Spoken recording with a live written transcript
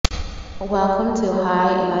Welcome to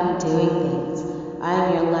High and Doing Things. I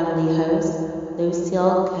am your lovely host,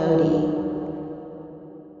 Lucille Cody.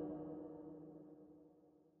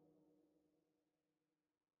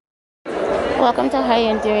 Welcome to High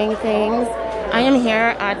and Doing Things. I am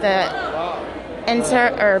here at the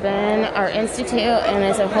Interurban Art Institute, and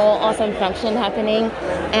there's a whole awesome function happening,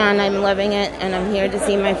 and I'm loving it, and I'm here to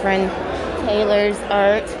see my friend Taylor's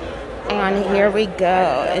art, and here we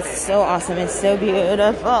go. It's so awesome. It's so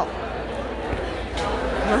beautiful.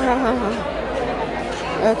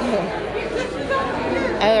 Okay.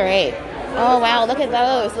 All right. Oh, wow. Look at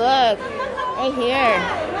those. Look. Right here.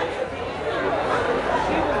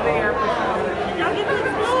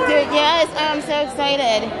 Dude, yes. I'm so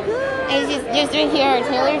excited. And just right here.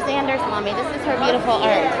 Taylor Sanders, mommy. This is her beautiful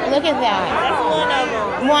art. Look at that. That's one of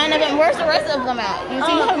them. One of them. Where's the rest of them at? You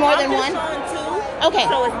see have more than one? Okay.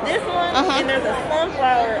 So it's this one, and there's a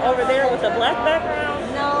sunflower over there with a black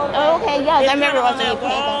background. No. Oh, okay, yes, I remember watching you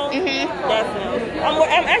paint them. Definitely.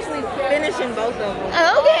 I'm actually finishing both of them.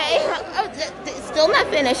 Okay. Oh, still not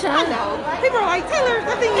finished, huh? I know. People are like, Taylor,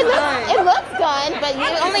 I think it's done. It looks done, but you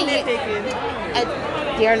only...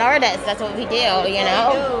 You're an artist. That's what we do, you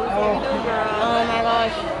know? Oh my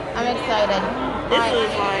gosh. I'm excited. This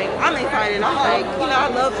is like, I'm excited. I'm like,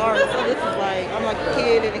 I love art, so this is like, I'm like a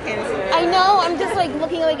kid in a candy store. I know. I'm just like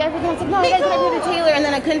looking like everything. I was like, no, you guys gotta go to Taylor. And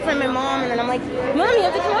then I couldn't find my mom. And then I'm like, Mom, you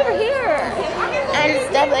have to come over here. And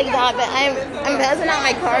stuff like that. But I'm passing out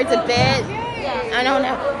my cards a bit. I don't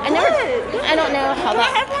know. I don't know how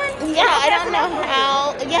that. Yeah, I don't know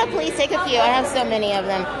how. Yeah, please take a few. I have so many of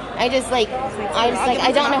them. I don't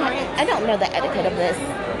know. I don't know the etiquette of this.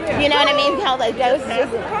 You know what I mean? How that goes.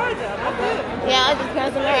 Yeah, I just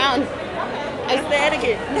pass them around. It's the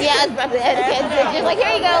etiquette. Yeah, it's about the etiquette. It's just like,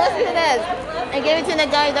 here you go, listen to this. I gave it to the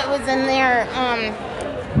guy that was in there.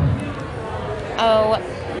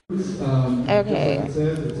 Okay.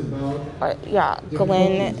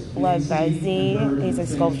 Glenn Levesey. He's a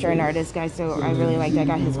sculptor and artist guy, so I really like that. I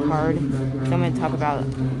got his card. So I'm going to talk about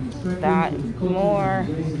that more.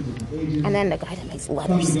 And then the guy that makes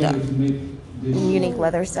leather stuff. Unique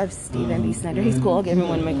leather stuff, Stephen B. Snyder. He's cool. I'll give him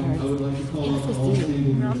one of my cards. Yeah, let's go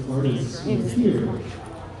see him.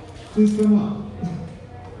 Please come up.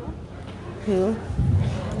 Who?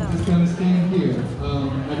 Just gonna stand here.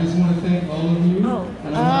 I just want to thank all of you.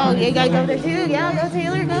 Oh, you gotta go there too. Yeah, go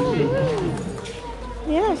Taylor, go.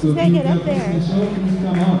 Yeah, she's gotta get up there.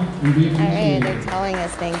 Alright, they're telling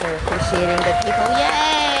us things. They're appreciating the people.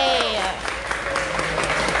 Yay!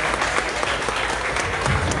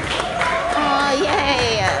 Oh,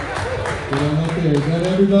 yay! Get up there. Is that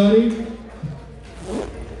everybody?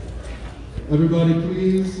 Everybody,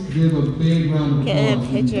 please give a big round of applause. Get a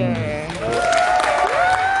picture.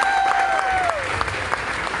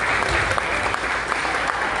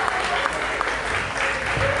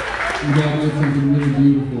 You guys had something really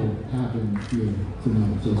beautiful happen here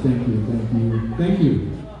tonight, so thank you.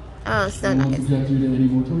 Oh, so I nice. won't subject you to any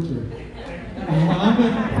more torture.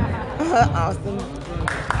 Awesome.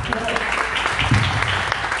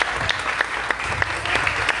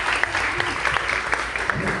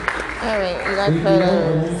 Alright, we got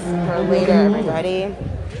photos for later, everybody.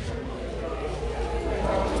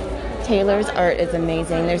 Taylor's art is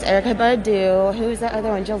amazing. There's Erykah Badu. Who's the other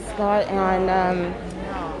one? Jill Scott and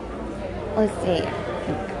let's see.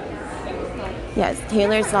 Yes,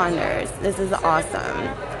 Taylor Saunders. This is awesome.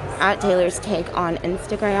 At Taylor's Cake on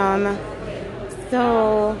Instagram.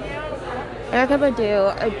 So, Erykah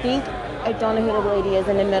Badu, I don't know who the lady is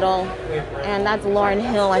in the middle. And that's Lauryn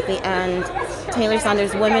Hill at the end. Taylor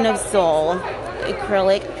Saunders, Women of Soul.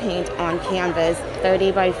 Acrylic paint on canvas,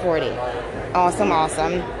 30 by 40. Awesome,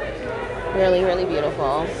 awesome. Really, really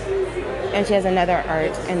beautiful. And she has another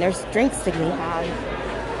art. And there's drinks to be had.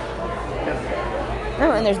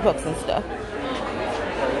 Oh, and there's books and stuff.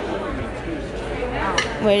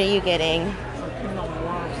 What are you getting?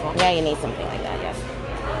 Yeah, you need something like that, yes.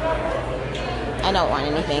 I don't want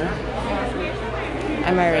anything.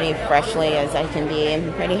 I'm already freshly as I can be.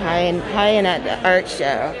 I'm pretty high and at the art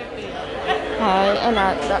show. High and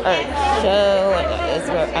at the art show is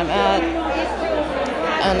where I'm at.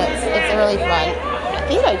 And it's really fun. I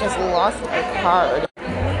think I just lost a card.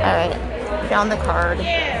 Alright, found the card.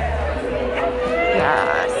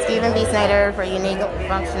 Yeah, Stephen B. Snyder for unique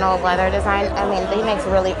functional leather design. I mean, he makes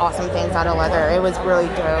really awesome things out of leather. It was really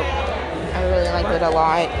dope. I really liked it a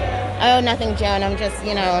lot. Oh, nothing, Joan. I'm just,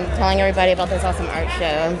 telling everybody about this awesome art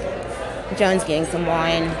show. Joan's getting some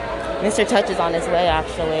wine. Mr. Touch is on his way,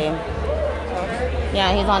 actually.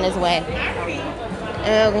 Yeah, he's on his way.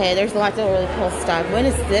 Okay, there's lots of really cool stuff. What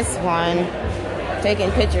is this one?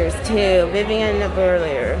 Taking pictures, too. Vivian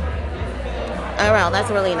Berlier. Oh, wow, that's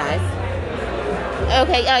really nice.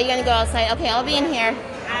 Okay, you're gonna go outside. Okay, I'll be in here.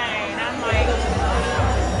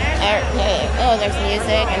 Okay. Oh, there's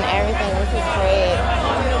music and everything. This is great.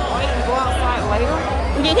 Go outside later?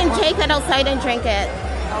 You can take that outside and drink it.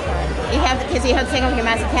 Okay. You have to, because you have to take off your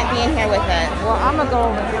mask. You can't be in here with it. Well, I'm going to go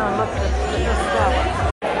over here and look at this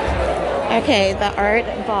stuff. Okay, the art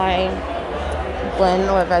by Glenn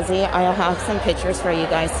Lavezzi. I'll have some pictures for you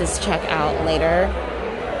guys to check out later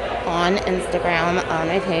on Instagram on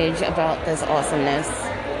my page about this awesomeness.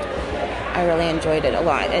 I really enjoyed it a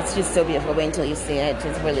lot. It's just so beautiful. Wait until you see it.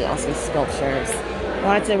 It's really awesome sculptures.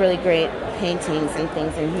 Lots of really great paintings and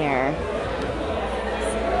things in here.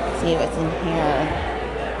 Let's see what's in here.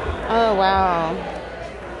 Oh, wow.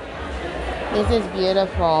 This is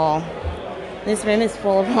beautiful. This room is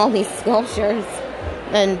full of all these sculptures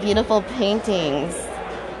and beautiful paintings.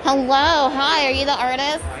 Hello, hi, are you the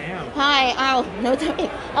artist? I am. Hi, oh, no time.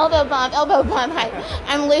 Elbow bump, hi.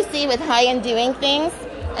 I'm Lucy with High and Doing Things,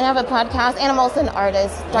 and I have a podcast, and I'm also an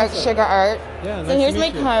artist, Dark Sugar Art. Yeah, so here's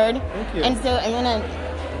my card. Thank you. And so I'm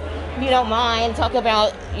gonna, if you don't mind, talk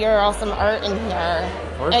about your awesome art in here.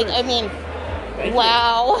 Perfect. I mean, Thank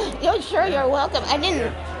wow. Yo, sure, you're welcome.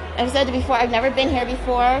 I've said it before, I've never been here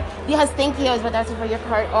before. Yes, thank you, but that's for your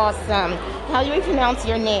card. Awesome. How do we pronounce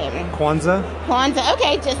your name? Kwanzaa. Kwanzaa.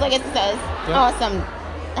 Okay, just like it says. Yep. Awesome.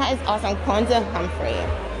 That is awesome. Kwanzaa Humphrey.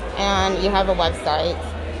 And you have a website.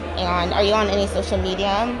 And are you on any social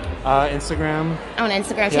media? Instagram. On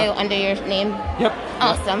Instagram too, Yep. under your name? Yep.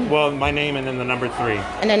 Awesome. Well, my name and then the number 3.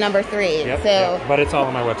 And then number 3. Yep. So, yep. But it's all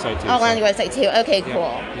on my website too. all so. on your website too. Okay,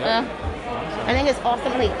 cool. Yep. I think it's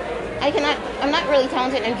awesome. Like, I'm not really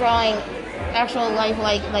talented in drawing actual life,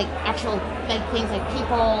 like actual like things like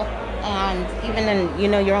people, and even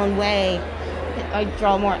in your own way. I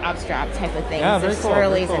draw more abstract type of things. Yeah, very There's cool. Very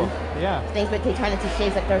swirlies cool. and Yeah. things, but they turn into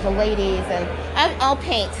shapes. Like there's a ladies, and I'll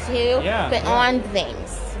paint too, Yeah, but yeah. on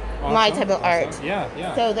things. My Awesome, type of art. awesome. Yeah,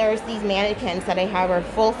 yeah. So there's these mannequins that I have are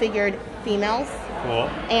full-figured females, Cool.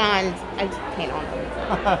 and I just paint on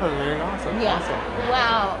them. Very awesome. Yeah. Awesome.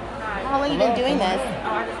 Wow. How long have you been doing this?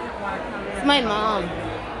 It's my mom.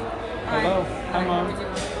 Hello. Hi, Mom.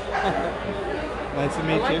 Nice to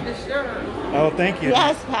meet you. Oh, thank you.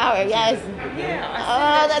 Yes, power. Yes.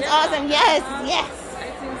 Oh, that's awesome. Yes, yes.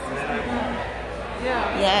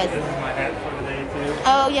 Yes. This is my hat for the day too.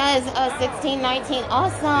 Oh, yes. 1619.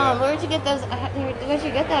 Awesome. Yeah. Where'd you get those? Where'd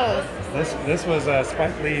you get those? This was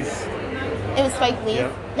Spike Lee's. It was Spike Lee.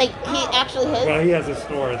 Yep. Like he actually his. Well, he has a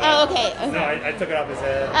store. There. Oh, okay. No, I took it off his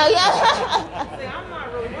head. Oh, yeah.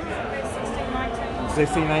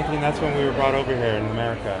 1619. That's when we were brought over here in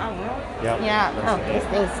America. Oh, really? Yep. Yeah. Oh, this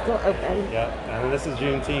thing's still open. Yep. And this is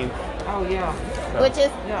Juneteenth. Oh, yeah. Which is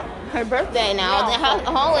Yeah. her birthday now. Yeah. The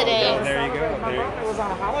holiday. Oh, there you go. My birthday was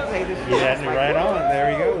on a holiday this You year. had it right on.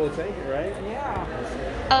 There you go. We'll take it, right? Yeah.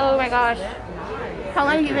 Oh my gosh. How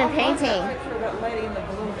long have you been painting? Picture of that lady in the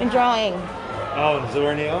blue. And drawing? Oh,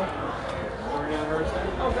 Zora Neale. Zora Neale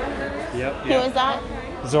Hurston. Yep. Who is that?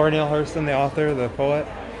 Zora Neale Hurston, the author, the poet.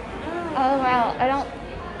 Oh wow.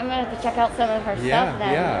 I'm gonna have to check out some of her stuff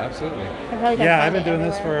then. absolutely. I probably can Yeah, find I've been it doing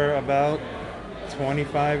this everywhere. for about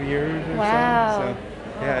 25 years or Wow. so.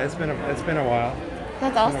 So yeah, it's been a while. That's It's been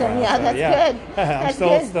a awesome. while. Yeah, So, that's yeah. good. I'm That's still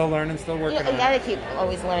good. still learning, still working You on gotta it. keep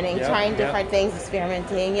always learning, Yep, trying yep. different things,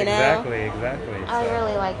 experimenting, you know? Exactly. I So,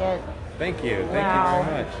 really like it. Thank you. Thank Wow. you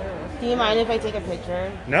very much. Do you mind if I take a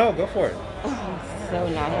picture? No, go for it. Oh, so All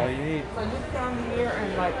nice. you need. So you come here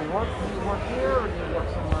and like work, do you work here or do you work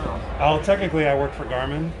somewhere else? Oh, technically I work for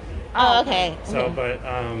Garmin. Oh, okay. So, but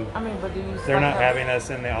I mean, but do you they're not like having us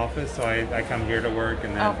in the office, so I come here to work,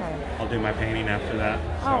 and then Okay. I'll do my painting after that.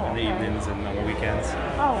 So Oh, in the okay. evenings and on the weekends.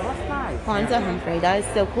 Oh, that's nice. Kwanzaa Humphrey, that is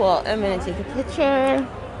so cool. I'm gonna take a picture.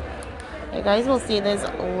 You guys will see this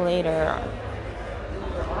later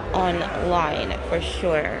online for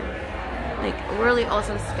sure. Like really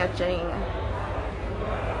awesome sketching.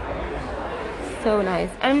 So nice.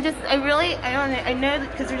 I know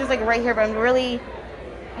because they're just like right here, but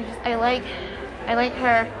I like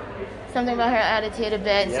her. Something about her attitude a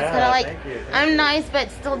bit. It's just Yeah, kind of like, thank you. I'm nice,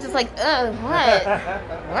 but still just like, ugh, what?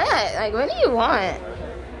 What? Like, what do you want?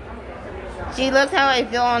 She looks how I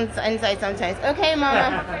feel on inside sometimes. Okay,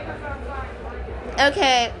 Mama.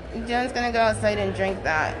 Okay, Joan's gonna go outside and drink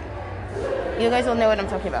that. You guys will know what I'm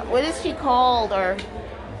talking about. What is she called, or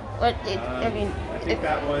what? I think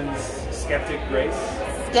that one's Skeptic Grace.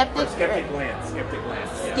 Skeptic. Skeptic Glance. Skeptic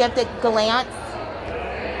Glance. Yeah. Skeptic glance.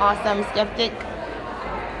 Awesome, skeptic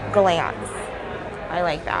glance. I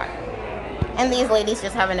like that. And these ladies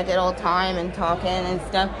just having a good old time and talking and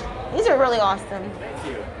stuff. These are really awesome. Thank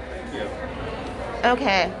you. Thank you.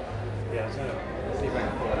 Okay. Yeah. So see if I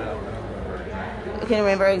can pull it out. I can't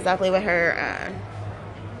remember exactly what her.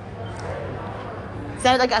 Is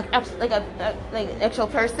that like an actual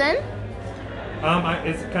person?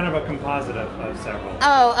 It's kind of a composite of several.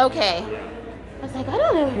 Oh, okay. Yeah. I was like, I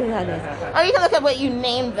don't know who that is. Oh, you can look at what you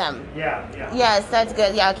named them. Yeah. Yes, that's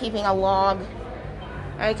good. Yeah, keeping a log.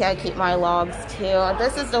 Okay, I keep my logs too.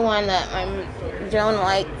 This is the one that Joan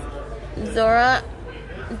liked. Zora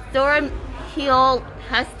Heel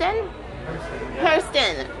Huston?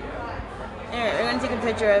 Hurston. Alright, we're gonna take a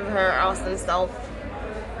picture of her awesome self.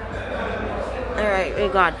 Alright, we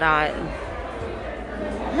got that.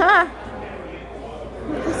 Huh?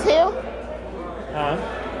 This who?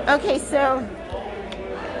 Okay, so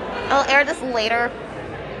I'll air this later.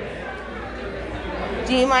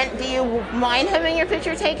 Do you mind having your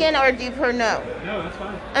picture taken, or do you prefer no? No, that's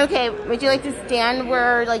fine. Okay, would you like to stand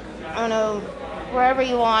where, like, I don't know, wherever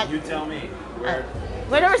you want? You tell me.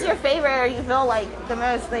 Whatever's your favorite, or you feel like the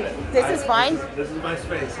most, like, this is fine? This is my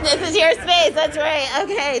space. This is your space, that's right.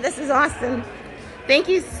 Okay, this is awesome. Thank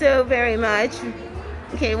you so very much.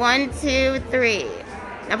 Okay, 1, 2, 3.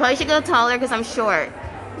 I probably should go taller because I'm short.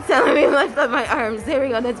 So let me lift up my arms. There we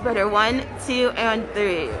go, that's better. 1, 2, and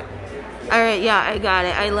 3. Alright, yeah, I got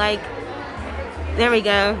it. There we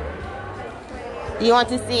go. You want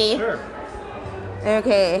to see? Sure.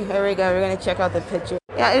 Okay, here we go. We're gonna check out the picture.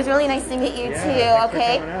 Yeah, it was really nice to meet you Yeah, too. thanks for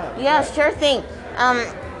Okay. coming out. Yeah, sure thing. I'm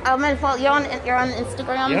gonna follow. You're on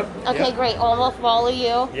Instagram. Yep, Okay, yep. great. I'll follow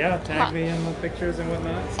you. Yeah, tag me in the pictures and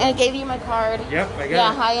whatnot. And I gave you my card. Yep, I got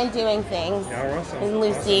Yeah, it. Hi and Doing Things. Yeah, awesome. And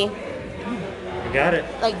Lucy, You got it.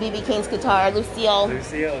 like BB King's guitar, Lucille.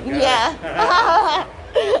 Lucille. Got Yeah.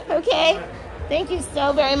 Okay. Thank you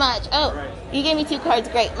so very much. Oh, Right. you gave me 2 cards.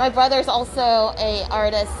 Great. My brother's also a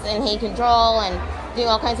artist, and he can draw and do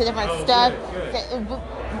all kinds of different stuff. good.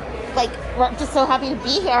 Like, we're just so happy to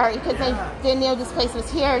be here because I didn't know this place was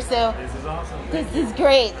here. So This is awesome. this is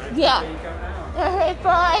great. Yeah. You come out. All right.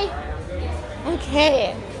 Bye.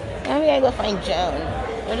 Okay. Now we gotta go find Joan.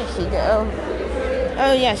 Where did she go?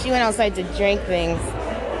 Oh yeah, she went outside to drink things.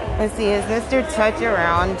 Let's see. Is Mr. Touch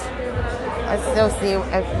around? Let's still see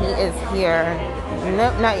if he is here.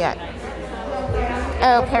 Nope, not yet.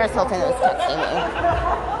 Oh, Paris Hilton was texting me.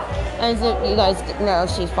 As you guys know,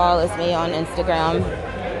 she follows me on Instagram.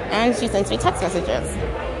 And she sends me text messages.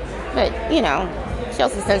 But, you know, she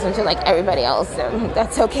also sends them to, like, everybody else. So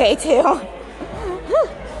that's okay, too.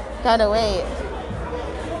 Gotta wait.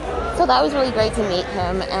 So that was really great to meet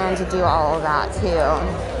him and to do all of that, too.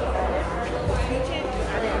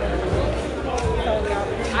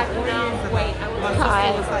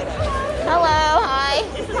 Hi. Hello, hi.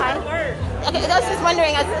 Hi. Okay, I was just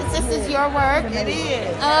wondering, this is your work? It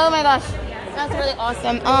is. Oh my gosh, that's really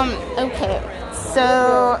awesome. Okay,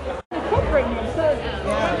 so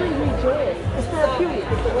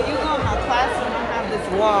When you go in my classroom, I have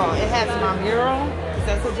this wall. It has my mural.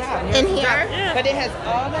 That's a job. in here? Yeah. But it has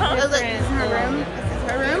all the Oh, different. this is her room. This is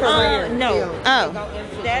her room. No. Oh.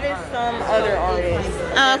 That is some other artist.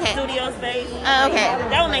 Oh, okay. Studio space. Oh, okay.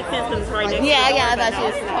 That would make sense because it's right next to Yeah, the yeah, I door, thought she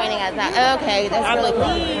was but no. pointing at that. Okay, that's I really cool.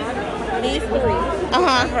 believe these 3 Uh-huh.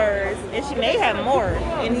 are hers, and she may have more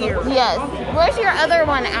in here. Yes. Where's your other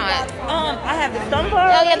one at? I have the thumb Oh, bar.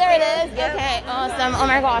 yeah, there it is. Okay, awesome. Oh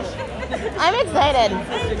my gosh. I'm excited.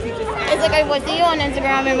 It's like I would see you on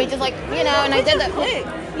Instagram and we just like, you know, and I did that. Quick.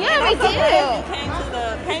 Yeah, we You came do. to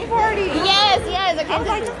the paint party. Yes, yes. I I came was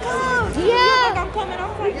like, to. just come. Yeah. I'm coming. I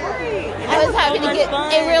was like, great. I was happy to much get.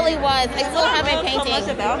 fun. It really was. I still What have I my love so much painting.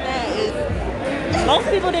 about that is most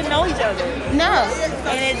people didn't know each other, No.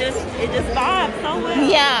 and it just vibed so well.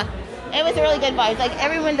 Yeah. It was a really good vibe. Like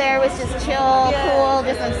everyone there was just chill, Yeah. cool,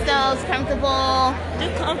 just themselves, comfortable.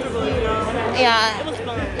 Just comfortable, you know. Yeah. It was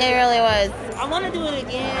fun. It really was. I want to do it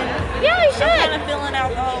again. Yeah, you I'm kind should. of feeling out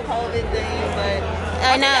the whole COVID thing, but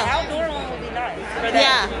I think know. the outdoor one would be nice for that.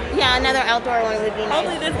 Yeah. Yeah. Another outdoor one would be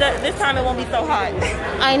Hopefully nice. this time it won't be so hot.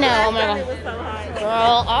 I know. Oh Last my time god. it was so hot.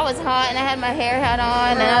 Girl, I was hot and I had my hair hat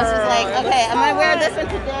on and I was just like, okay, I'm gonna wear this one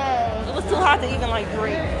today. It was too hot to even like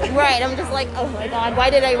drink. Right, I'm just like, oh my god,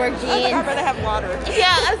 why did I wear I was like, I'd jeans? rather have water.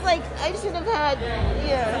 Yeah, I was like, I should have had,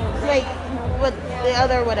 Yeah. like, with the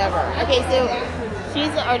other whatever. Okay, so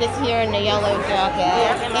she's the artist here in the yellow jacket.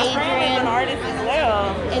 Yeah, and my friend is Adrian, an artist as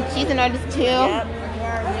well. and she's an artist too. Yep.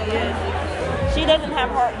 Yeah. She doesn't have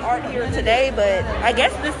her art here today, but I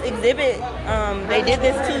guess this exhibit, they did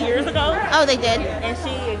this 2 years ago, Oh, they did? and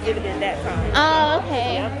she exhibited that time. Oh,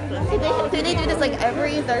 okay. Do they do this like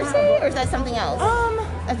every Thursday, or is that something else?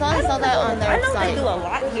 I thought I saw that on their I know they do site. a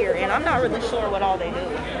lot here, and I'm not really sure what all they do.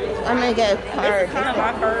 I'm gonna get a This card. is kind of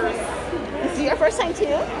my first. Is it your first time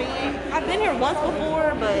too? I've been here once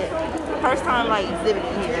before, but first time like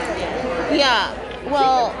exhibiting here. Yeah.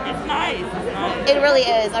 Well, It's nice. It's nice. it really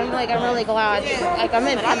is. I'm really glad. Like, I'm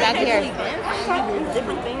gonna come back here. I've tried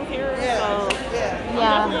different things here, so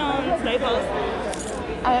Yeah. stay posted.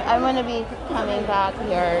 I'm gonna be coming back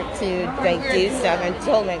here to like do stuff and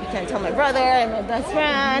tell my brother and my best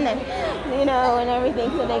friend and and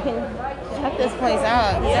everything so they can check this place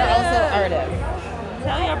out. They're also artists.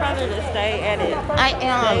 Tell your brother to stay at it. I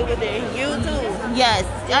am. Stay with it. You too. Yes,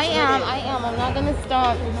 I am. I'm not gonna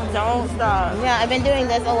stop. Don't stop. Yeah, I've been doing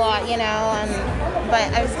this a lot,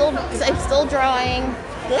 but I'm still drawing,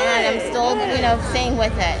 and I'm still staying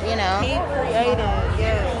with it. Keep creating.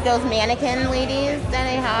 Yes. Those mannequin ladies that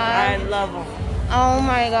I have. I love them. Oh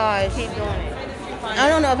my gosh. Keep doing it. I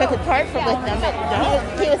don't know if I could part with them,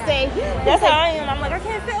 but he was saying That's how I am. I'm like, I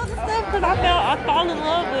can't sell this stuff because I fall in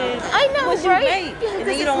love with I know, what you right? make, and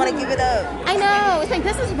then you don't want to give it up. I know. It's like,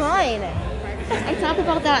 this is mine. I talk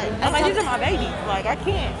about that. I'm like, these are my babies. Like, I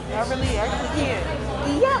can't. I really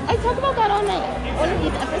can't. Yeah, I talk about that on one of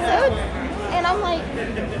these episodes, and I'm like,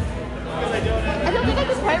 I don't think I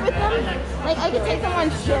could part with them. Like, I could take them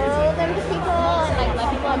and show them to people and like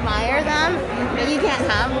let people admire them, but you can't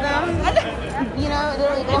have them. They're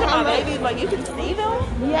like, These are how my much? babies. Like, you can see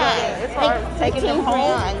them. Yeah, It's hard like taking them 15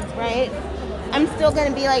 home. crayons, right? I'm still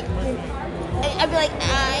gonna be like, I'd be like,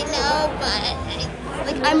 I know,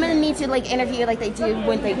 but I'm gonna need to like interview like they do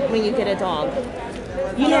when you get a dog.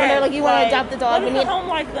 They're like, you want to adopt the dog. What is the home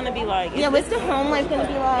life gonna be like? What's the home life gonna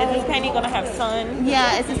be like? Is this painting gonna have sun?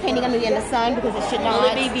 Yeah, is this painting gonna be in the sun because it should not? Will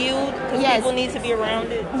it be viewed? Because Yes. people need to be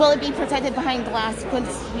around it. Will it be protected behind glass?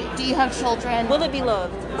 Do you have children? Will it be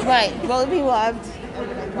loved? Right. Will it be loved?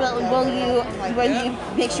 Will you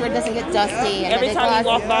make sure it doesn't get dusty? And Every that the time glass- you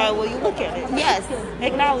walk by, will you look at it? Yes.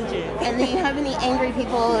 Acknowledge it. And do you have any angry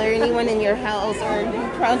people or anyone in your house or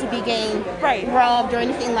prone to be getting robbed or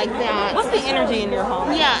anything like that? What's the energy in your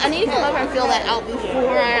home? Yeah, I need to come over and feel that out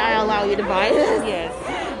before I allow you to buy this. Yes.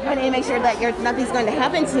 I need to make sure that nothing's going to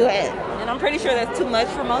happen to it. And I'm pretty sure that's too much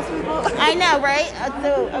for most people. I know, right?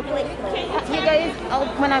 So, you guys,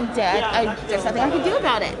 when I'm dead, there's nothing I can do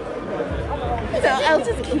about it. So I'll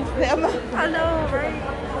just keep them. I know,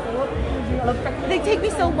 right? They take me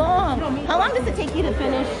so long. How long does it take you to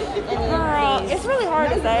finish? Girl, it's really hard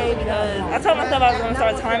to say because I told myself I was going to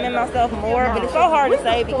start timing myself more, but it's so hard to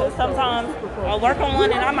say because sometimes I'll work on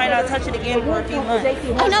one and I might not touch it again for a few months.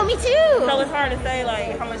 Oh, no, me too. So it's hard to say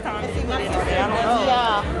like how much time to put into it. I don't know.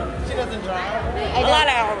 Yeah. She doesn't drive. A lot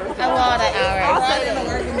of hours. A lot of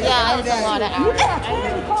hours. Yeah, it's a lot of hours.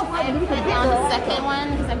 I put down the second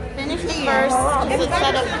one because I finished the first.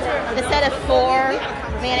 The set of 4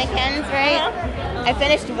 mannequins, right? I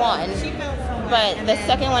finished one, but the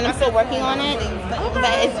second one I'm still working on it.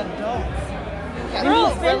 But it's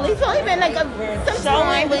it's only been like some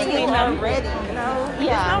time between them. Ready,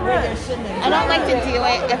 Yeah. I don't like to do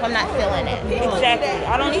it if I'm not feeling it. Exactly.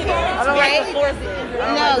 I don't either. I don't like to force it.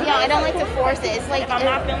 I don't like to force it. It's like If I'm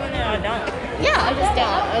not feeling it, I don't. Yeah, I just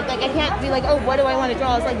don't. Like, I can't be like, oh, what do I want to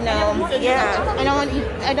draw? It's like, no. Yeah.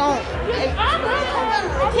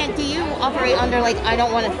 Do you operate under, like, I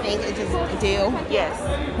don't want to think, I just do? Yes.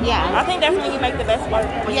 Yeah. I think that's when you make the best work.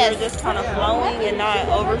 When Yes. you're just kind of flowing and not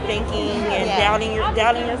overthinking and Yeah.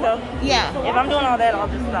 doubting yourself. Yeah. If I'm doing all that, I'll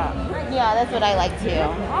just stop. Yeah, that's what I like too.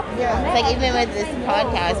 It's like, even with this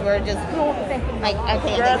podcast, we're just, like, I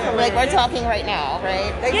think, like, we're talking right now,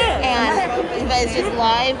 right? Yeah. But it's just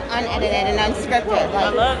live, unedited, and unscripted. Like, I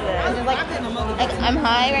love that. I'm just like I'm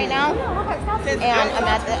high right now, and I'm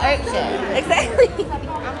at the art show. Exactly.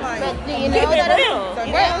 But do you know Keep it that real.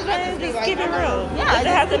 You know what I'm saying? Just keep it real. Yeah, It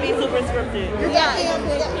doesn't have to be super scripted. Yeah,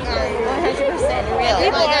 100% real.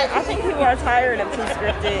 I think people are tired of too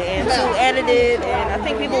scripted and too edited, and I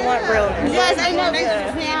think people want realness. Yes, I know.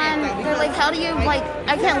 Man, they're like, how do you, like,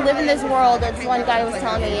 I can't live in this world. That's one guy was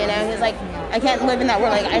telling me, he's like, I can't live in that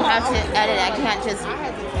world. Like, I have to edit it. I can't just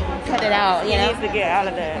cut it out, You need to get out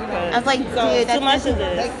of that. I was like, dude, that's too much of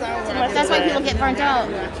this. Too much That's of why that. people get burnt out.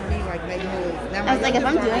 I was like, if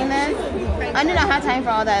I'm doing this, I do not have time for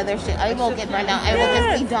all that other shit. I will get burnt out. I will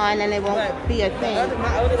just be done, and it won't be a thing.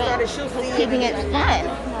 But keeping it fun.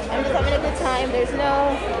 I'm just having a good time. There's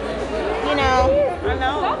no, I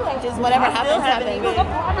know. just whatever I still happens, haven't even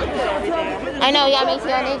happens. looked at everything. I know, yeah, me too.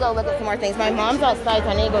 I need to go look at some more things. My mom's outside, so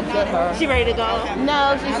I need to go get her. She ready to go?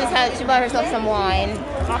 No, she bought herself some wine.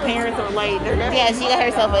 My parents are late. They're never Yeah, she got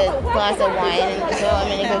herself a glass of wine, and so I'm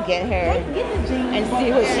gonna go get her and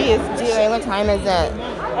see what she is doing. What time is it?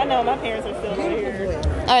 I know my parents are still not here.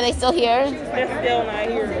 Are they still here? They're still not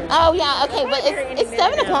here. Oh yeah, okay, but it's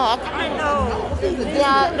 7 o'clock. I know.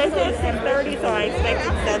 Yeah, They said 6:30, so I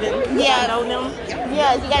expected 7. Yeah. I know them.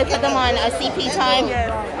 yeah, you guys put them on a CP time.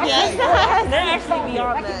 Yes. They're actually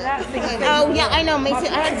beyond that. Oh yeah, I know. Me too.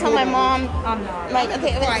 I had to tell my mom, like,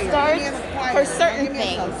 okay, if it starts for certain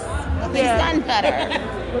things, it's gotten better,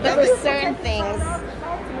 but for certain things,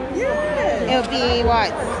 it'll be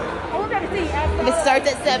what? If it starts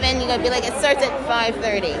at 7, you gotta be like, it starts at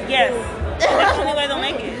 5:30. Yes. That's the only way they'll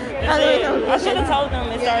make it. I should have told them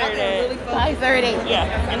it started at 5:30. Yeah,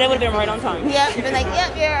 and they would have been right on time. Yep. Been like,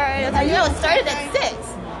 yep, you're right. I was like, no, it started at 6.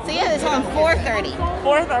 So yeah, they told them 4:30.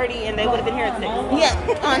 4:30, and they would have been here at 6.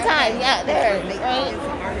 Yeah, on time. Yeah, there. Right.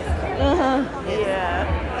 Yeah.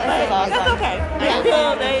 That's awesome. That's okay.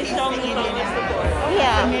 Until they show me some support.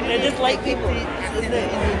 Yeah. They're just like people.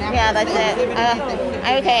 Yeah, that's it.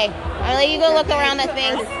 Okay, I'll let you go look around at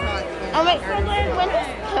things. Oh my, when this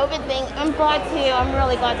COVID thing, I'm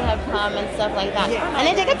really glad to have come and stuff like that. I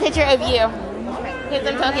need to take a picture of you. Because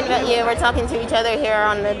I'm talking about you. We're talking to each other here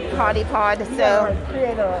on the Potty Pod. So,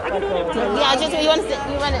 yeah, just you want to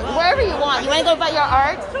wherever you want. You want to go by your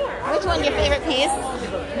art? Which one's your favorite piece?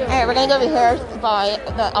 All right, we're going to go over here by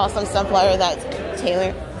the awesome sunflower that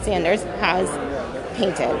Taylor Sanders has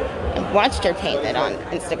painted. I've watched her paint it on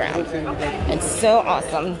Instagram. It's so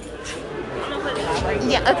awesome.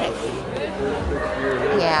 Yeah, okay.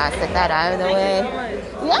 Yeah, set that out of the way.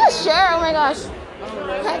 Yeah, sure. Oh my gosh.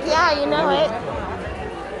 Heck yeah, you know it.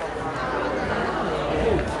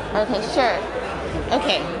 Okay, sure.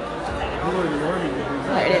 Okay.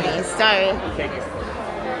 Pardon me. Sorry.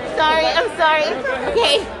 I'm sorry.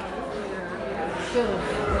 Okay.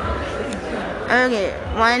 Okay.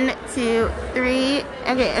 1, 2, 3.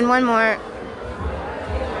 Okay, and one more.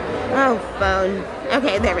 Oh, phone.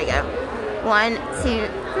 Okay, there we go. 1, 2,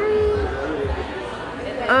 3.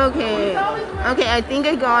 Okay. Okay, I think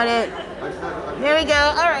I got it. There we go.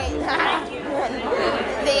 All right.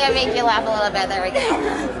 See, I made you laugh a little bit. There we go.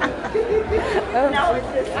 I know.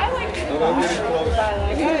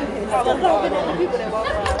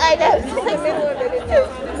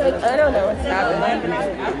 Like, I don't know what's happening.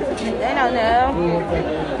 I don't know.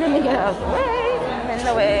 Let me get out of the way. I'm in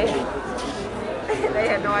the way. They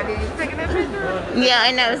had no idea you were taking that picture. Yeah,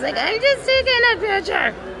 I know. It's like, I'm just taking a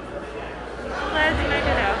picture. Glad you make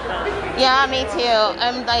it out, though. Yeah, me too.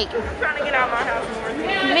 I'm like, I'm trying to get out of my house more.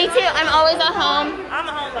 me too. I'm always at home. I'm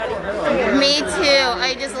a homebody. Me too.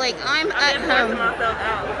 I just like, I'm at home. Myself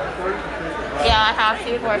out. Yeah, I have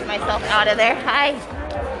to force myself out of there. Hi.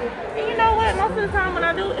 And you know what? Most of the time when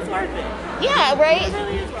I do, it's worth it. Yeah, right?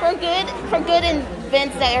 For good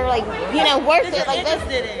events that are like, you know, worth it. Like this.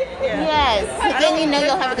 Yes. Then you know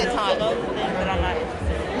you'll have a good time.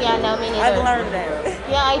 Yeah, no, me neither. I've learned that.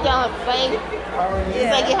 Yeah, I don't. But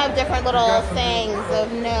it's like you have different little sayings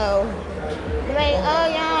of no. Like, oh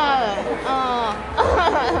yeah.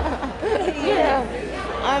 Yeah.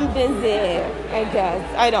 I'm busy, I guess.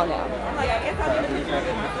 I don't know.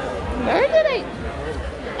 Where did I?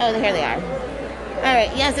 Oh, here they are. All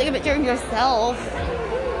right. Yeah, take a picture of yourself.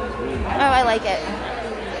 Oh, I like it.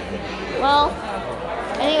 Well,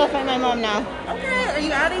 I need to go find my mom now. Okay, are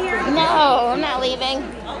you out of here? No, I'm not leaving.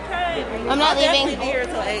 Okay. I'm not leaving. I'll definitely be here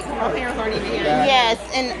till 8. My parents aren't even here. Yes,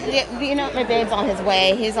 and you know my babe's on his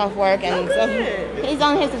way. He's off work, and so he's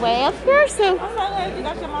on his way up here. So I'm so glad you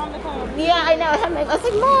got your mom to come. yeah, I know. I was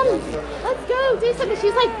like, Mom, let's go do something.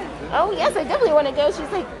 She's like, oh yes, I definitely want to go.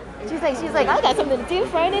 She's like, I got something to do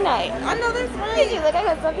Friday night. I know that's right. She's like, I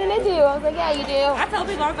got something to do. I was like, yeah, you do. I tell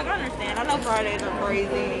people, I was like, I understand. I know Fridays are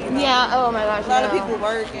crazy. Yeah. Oh my gosh. A lot of people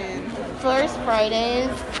working. First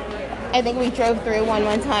Fridays, I think we drove through one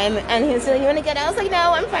time, and he was like, you want to get out? I was like,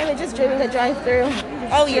 no, I'm fine with just driving the drive-through.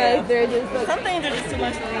 Oh yeah. Drive-through, just like, Some things are just too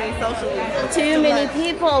much for me socially. too many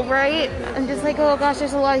people, right? I'm just like, oh gosh,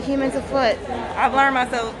 there's a lot of humans afoot. I've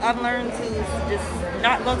learned to just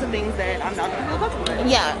not go to things that I'm not going to go to.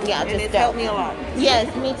 Yeah, And just it's don't. helped me a lot.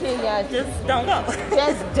 Yes, me too. Yeah, Just don't go.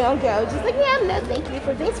 just don't go. Just like, yeah, no, thank you.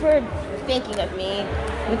 Thanks for thinking of me.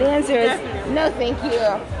 But the answer is no, thank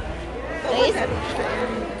you.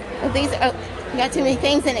 These you got too many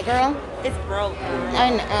things in it, girl. It's broke. I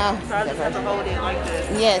know. So I just have to hold it like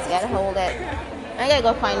this. Yes, gotta hold it. I gotta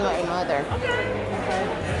go find my mother.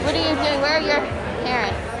 What are you doing? Where are your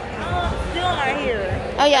parents? Still not here.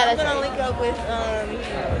 Oh yeah, I'm that's gonna right. link up with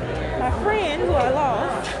my friend who I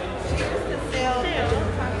lost.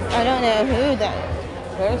 I don't know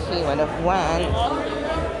where she would have went.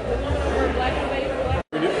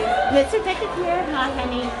 Mr. Detective here. Hi,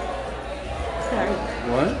 honey. Sorry.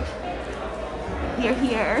 What? You're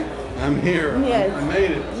here. I'm here. Yes. I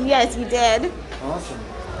made it. Yes, you did. Awesome.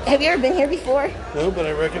 Have you ever been here before? No, but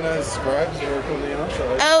I recognize scribes work on the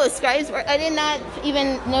outside. Oh, scribes work. I did not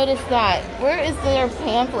even notice that. Where is their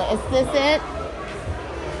pamphlet? Is this it?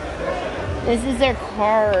 This is their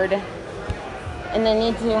card. And they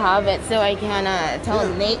need to have it so I can tell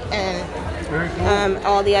Nate and Very cool.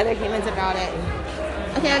 all the other humans about it.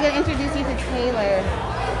 Okay, I'm gonna introduce you to Taylor.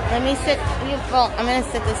 Let me sit. Well, I'm gonna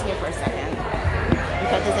sit this here for a second. And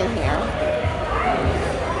put this in here.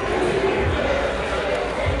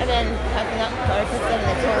 And then cutting out the card system,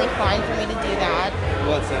 and it's totally fine for me to do that.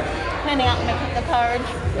 What's that? Handing out the cards.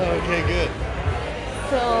 Oh, okay, good.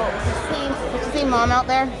 So, did you see Mom out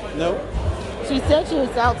there? Nope. She said she was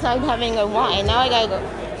outside having a wine. Now I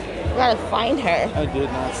gotta find her. I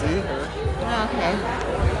did not see her. Okay.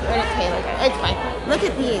 Where did Taylor go? It's fine. Look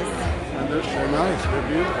at these. And they're nice. They're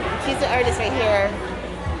beautiful. She's the artist right here.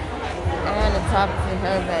 I want to talk to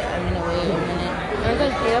her, but I'm gonna wait a minute. Aren't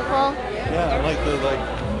those beautiful? Yeah, I like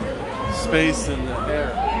the space and the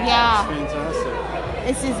hair. Yeah. It's fantastic.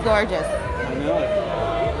 This is gorgeous. I know it.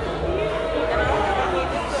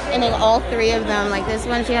 And then all three of them, like this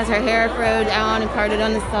one, she has her hair fro down and parted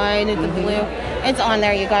on the side with the blue. It's on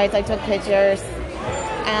there, you guys. I took pictures.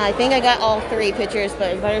 And I think I got all three pictures, but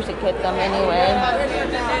I better should keep them anyway.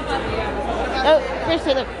 Oh, here's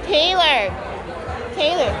Taylor.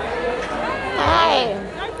 Taylor. Hi.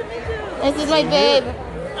 Nice to meet you. This is my babe.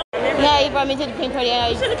 Yeah, you brought me to the paint party.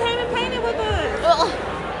 You should have came and painted with us. Oh,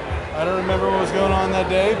 I don't remember what was going on that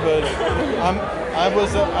day, but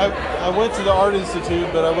I went to the Art Institute,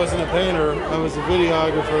 but I wasn't a painter. I was a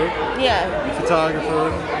videographer, yeah.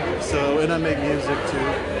 photographer, and I make music too.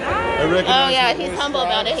 I recognize Oh, yeah, the he's voice humble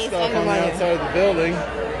about it. He's stuff humble on the about it. outside of the building.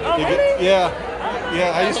 Oh, really? Yeah.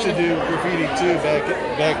 I used to do graffiti too back.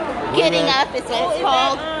 Getting way back. up is what Oh, it's is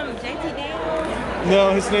called. that JT Dan?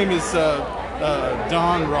 No, his name is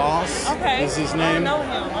Don Ross. Okay. Is his I name? know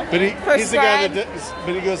him. Okay. But he's the guy Scribe?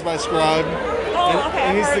 but he goes by Scribe. Oh, okay,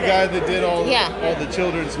 And he's I've the heard guy that. that did all Yeah. the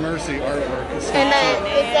Children's Mercy artwork and stuff. And then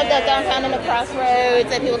it said that downtown in the crossroads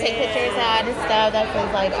that people take pictures at and stuff. That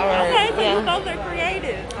was like art. Okay, so you Yeah. both are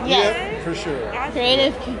creative. Yes. Yep, for sure. Got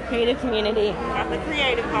Creative community. the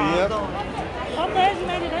creative vibe Yep. going. I'm glad you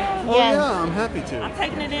made it out. Oh Yeah. yeah, I'm happy to. I'm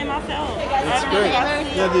taking it in myself. That's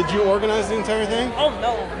great. Now, did you organize the entire thing? Oh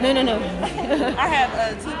no. No. I have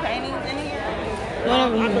 2 paintings in here. One I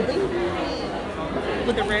over here. believe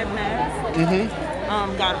with the red mask.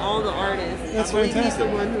 Mm-hmm. Got all the artists. That's I believe fantastic.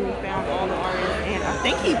 He's the one who found all the artists, and I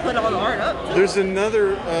think he put all the art up. Too. There's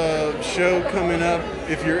another show coming up.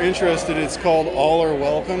 If you're interested, it's called All Are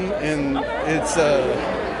Welcome, and it's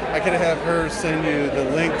I could have her send you the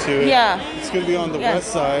link to it. Yeah. It's going to be on the Yeah. west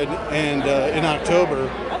side, and in October.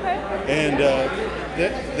 Okay. And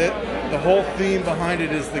the whole theme behind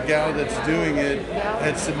it is the gal that's doing it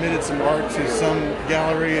had submitted some art to some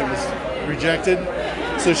gallery and was rejected.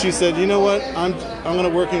 So she said, you know what, I'm going to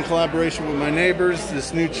work in collaboration with my neighbors,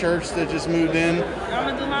 this new church that just moved in. I'm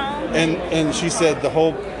gonna do my own. And she said the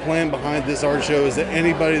whole plan behind this art show is that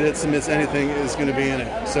anybody that submits anything is going to be in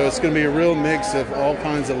it. So it's going to be a real mix of all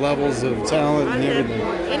kinds of levels of talent and everything.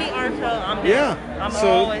 Any art show, I'm there. Yeah. I'm So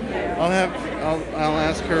always there. I'll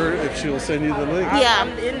ask her if she'll send you the link. Yeah. I'm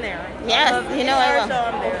in there. Yes, I love you any know I art will. show,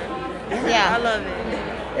 I'm there. Yeah. I love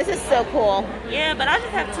it. This is so cool. Yeah, but I just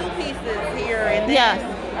have 2 pieces here, and then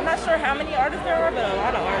Yeah. I'm not sure how many artists there are, but a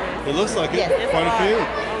lot of artists. It looks like it. Yes. It's Quite a few.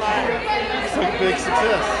 A lot. It's like a big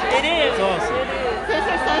success. It is. It's awesome. It is. Here's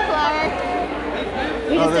her sunflower.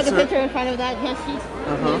 We Oh, just that's took a her? picture in front of that. Yes, she's.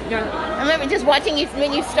 Uh-huh. I remember just watching you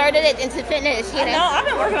when you started it into fitness. You I know. know, I've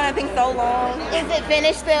been working on that thing so long. is it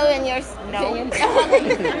finished though? In your No.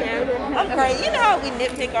 opinion? I'm great. You know how we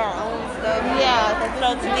nitpick our own stuff? Yeah.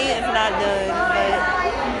 So to me, it's not done.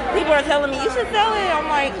 But people are telling me, you should sell it. I'm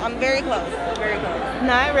like, I'm very close. Very close.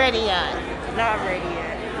 Not ready yet. Not ready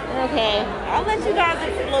yet. Okay. I'll let you guys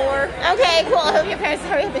explore. Okay, cool. I hope your parents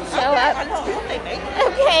hurry up and show I up. know. I hope they make it.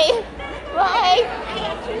 Okay. Bye.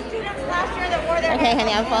 Last year that wore their Okay,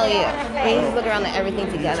 honey, I'll follow you. We just look around at everything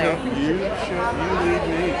together. You lead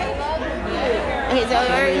me. Okay, so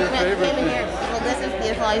we're your came favorite in here. Well, this is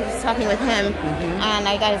beautiful. I was just talking with him, and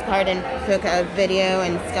I got his card and took a video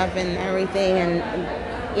and stuff and everything, and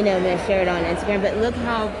I'm gonna share it on Instagram. But look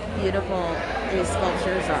how beautiful these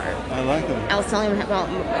sculptures are. I like them. I was telling him about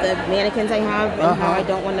the mannequins I have and how I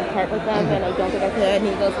don't want to part with them, and I don't think I could. And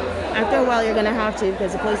he goes, after a while, you're going to have to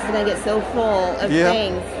because the place is going to get so full of Yeah.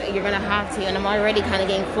 things. You're going to have to. And I'm already kind of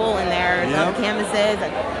getting full in there. All Yeah. the canvases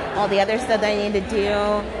and all the other stuff that I need to do.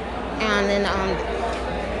 And then,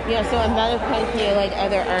 so I'm going to quite a few like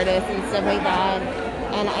other artists and stuff like that.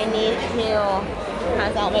 And I need to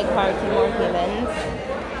pass out my card to more humans.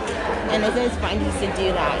 And this is fun just to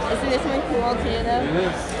do that. Isn't this one cool too, though? It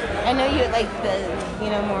is. I know you like the,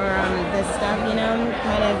 more this stuff,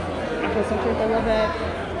 kind of Afrocentric a little bit,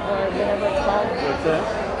 or whatever it's called. What's that?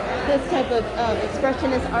 this type of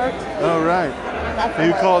expressionist art. Oh, right. That's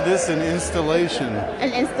You what- call this an installation.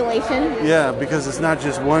 an installation. Yeah, because it's not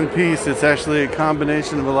just one piece, it's actually a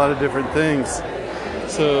combination of a lot of different things.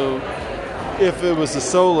 So if it was a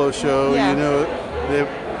solo show, Yeah. you know,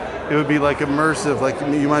 it would be like immersive, like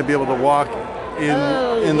you might be able to walk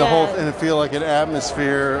in the whole and feel like an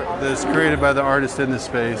atmosphere that's created by the artist in the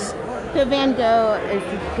space. So Van Gogh is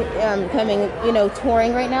coming,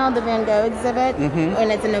 touring right now, the Van Gogh exhibit,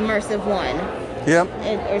 and it's an immersive one. Yep.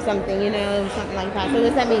 Or something, something like that. So what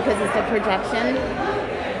does that mean? Because it's a projection?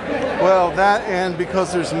 Well, that and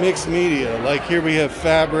because there's mixed media. Like here we have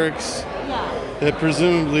fabrics Yeah. that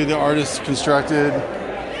presumably the artist constructed,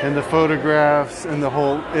 and the photographs and the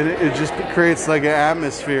whole, it just creates like an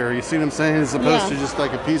atmosphere. You see what I'm saying? As opposed to just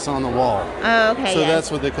like a piece on the wall. Oh, okay. So yes. that's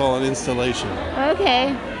what they call an installation. Okay.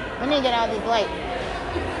 I need to get out of these lights.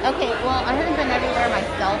 Okay, well, I haven't been everywhere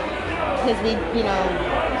myself because we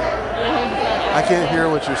I can't hear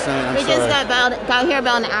what you're saying. I'm We sorry. just got here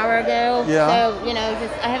about an hour ago. Yeah. So,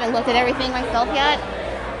 I haven't looked at everything myself yet.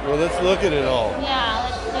 Well, let's look at it all. Yeah,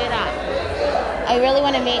 let's do that. I really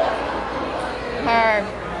want to meet her.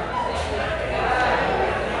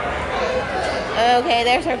 Okay,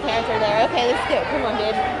 there's her character there. Okay, let's go. Come on,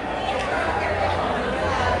 dude.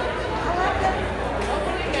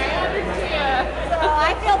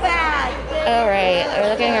 I feel bad. All right, we're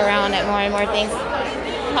looking around at more and more things.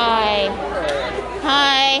 Hi.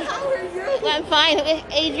 Hi. How are you? I'm fine.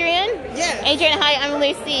 Adrian? Yes. Adrian, hi, I'm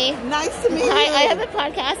Lucy. Nice to meet you. Hi, I have a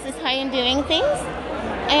podcast. It's Hi and Doing Things.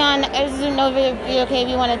 And I just didn't know if it would be okay if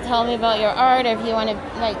you want to tell me about your art or if you want to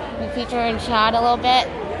be featured and chat a little bit.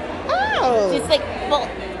 Oh.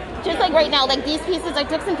 Just like right now, like these pieces, I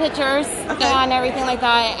took some pictures and everything like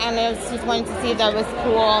that, and I was just wanting to see if that was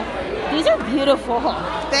cool. These are beautiful.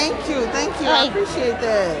 Thank you. I Like- appreciate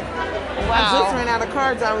that. I Wow. just ran out of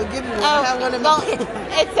cards. I would give you one. I have one in well,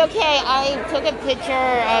 my it's okay. I took a picture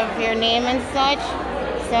of your name and such.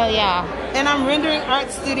 So yeah. And I'm Rendering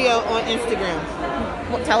Art Studio on Instagram.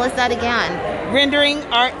 Well, tell us that again. Rendering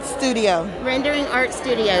Art Studio. Rendering Art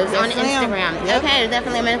Studios on Yes, ma'am. Instagram. Yep. Okay,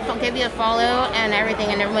 definitely. I'm going to give you a follow and everything,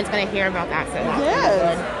 and everyone's going to hear about that. So that's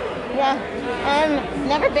Yes. good. Yeah.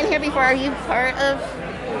 Never been here before. Are you part of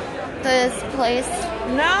this place?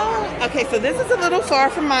 No. Okay, so this is a little far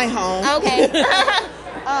from my home. Okay.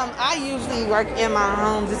 I usually work in my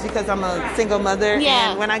home just because I'm a single mother.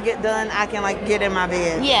 Yeah. And when I get done, I can get in my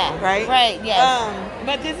bed. Yeah. Right? Right, yes.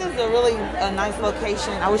 But this is a nice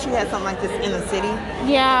location. I wish we had something like this in the city.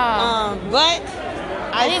 Yeah. But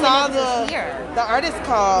I didn't even saw know this was here. the artist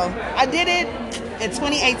call. I did it in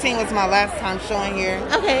 2018 was my last time showing here.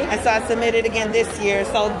 Okay. And so I submitted again this year.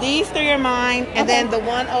 So these three are mine, and Okay. then the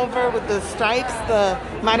one over with the stripes, the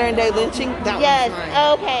modern day lynching, that Yes. one's mine.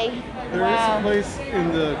 Okay. There is Wow. a place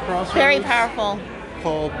in the Crossroads Very powerful.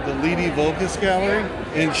 called the Leedy Volkus Gallery,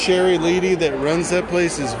 and Sherry Leedy that runs that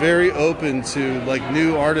place is very open to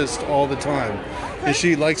new artists all the time, and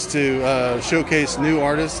she likes to showcase new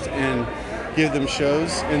artists and give them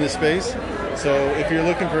shows in the space. So if you're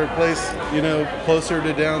looking for a place closer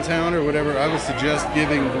to downtown or whatever, I would suggest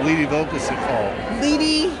giving Leedy Volkus a call.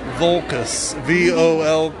 Leedy. Volkus,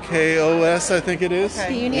 Volkos, I think it is.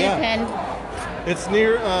 Do you need a pen? It's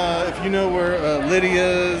near, if you know where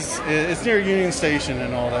Lydia's, it's near Union Station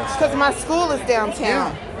and all that Because stuff. my school is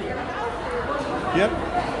downtown. Yep.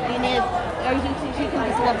 You need, or you can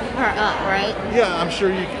just look her up, right? Yeah, I'm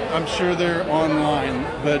sure they're online,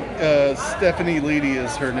 but Stephanie Leedy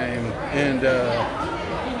is her name, and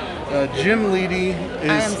Jim Leedy I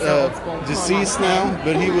am is so old school. deceased Hold on. now,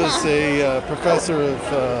 but he was a professor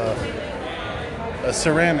of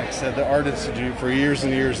ceramics at the Art Institute for years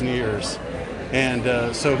and years and years.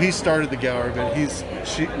 And so he started the gallery, but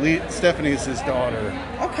Stephanie's his daughter.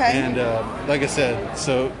 Okay. And like I said,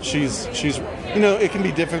 so she's it can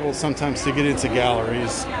be difficult sometimes to get into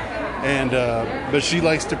galleries, and but she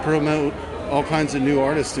likes to promote all kinds of new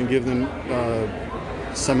artists and give them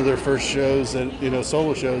some of their first shows at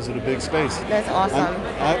solo shows at a big space. That's awesome.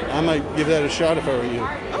 I might give that a shot if I were you.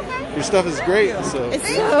 Okay. Your stuff is great. So Thank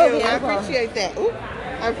so you. I beautiful. appreciate that. Ooh,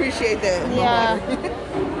 I appreciate that. Yeah.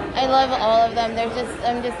 I love all of them.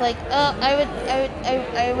 I'm just like, oh, I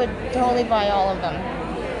would totally buy all of them.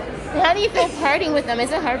 How do you feel parting with them?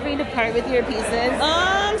 Is it hard for you to part with your pieces?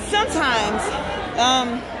 Sometimes.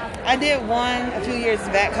 I did one a few years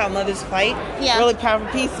back called Mother's Fight. Yeah. Really powerful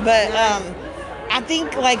piece, but I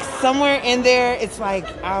think somewhere in there it's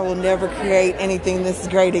I will never create anything this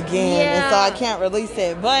great again, and so I can't release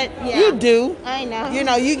it. But Yeah. you do. I know.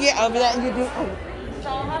 You get over that and you do.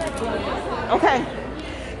 Okay.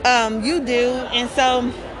 You do, and so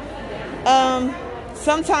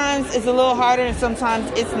sometimes it's a little harder and sometimes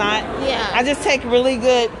it's not. Yeah. I just take really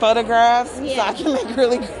good photographs so Yeah. I can make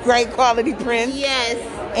really great quality prints. Yes.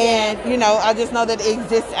 And, you know, I just know that it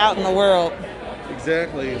exists out in the world.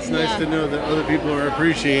 Exactly. It's nice Yeah. to know that other people are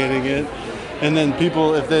appreciating it. And then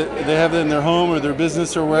people, if they have it in their home or their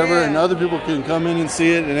business or wherever, Yeah. and other people can come in and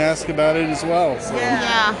see it and ask about it as well. So.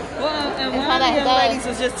 Yeah. Well, and It's one how of the that young goes. ladies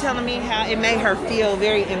was just telling me how it made her feel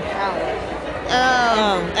very empowered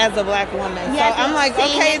as a black woman. Yes, so I'm like, seeing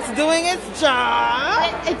okay, it- it's doing its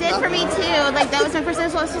job. It did for me too. Like that was my first time.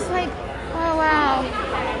 So I was just like, oh wow.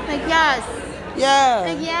 Like yes. Yeah.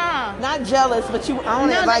 Like yeah. Not jealous, but you own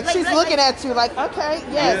No, it. Like, like- she's like- looking at you like, okay,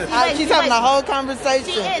 yes. Yeah. She's She's having like- a whole conversation.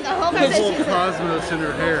 She is. The whole The conversation. whole cosmos in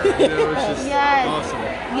her hair, you know, it's just Yes. awesome.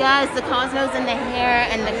 Yes, the cosmos and the hair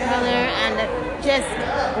and the color and just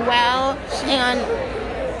wow. And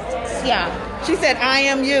yeah, She said, I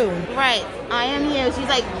am you. right. I am you. She's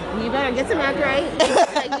like, you better get some act right.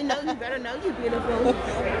 Like, you better know you beautiful.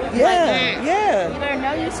 Yeah, You yeah, better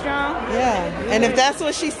know you strong. yeah. And if that's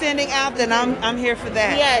what she's sending out, then I'm here for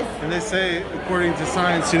that. Yes. And they say, according to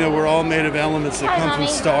science, you know, we're all made of elements that Hi, come from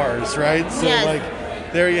Mommy. stars, right? So, Yes.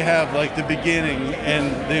 like, there you have, like, the beginning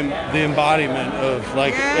and the embodiment of,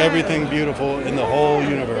 like, Yeah. everything beautiful in the whole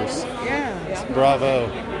universe. Yeah.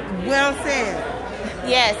 Bravo. Well said.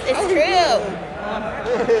 Yes, it's true.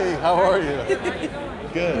 Hey, how are you?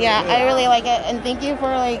 Good. Yeah, good. I really like it, and thank you for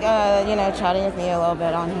like chatting with me a little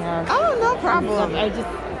bit on here. Oh, no problem.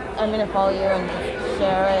 I'm gonna follow you and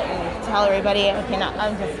share it and tell everybody. Okay, now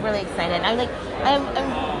I'm just really excited.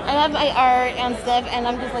 I have my art and stuff, and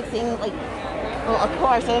I'm just like seeing like, well, of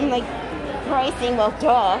course, I'm like pricing, well,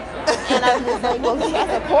 duh, and I'm just like, well, yes,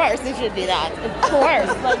 of course, it should be that, of course,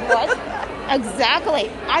 like what? Exactly.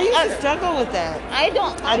 I used to struggle with that. I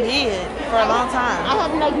don't. I did for a long I time.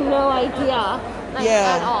 have like no idea. Like,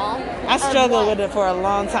 Yeah. At all. I struggled what- with it for a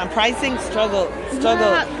long time. Pricing struggled.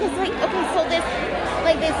 Yeah, because like okay, so this,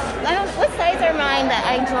 I don't. What size are mine that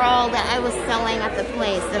I draw that I was selling at the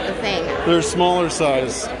place at the thing? They're smaller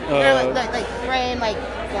size. They're like frame like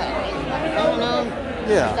what, I don't know.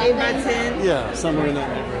 Yeah. 8 by 10. Yeah, somewhere in that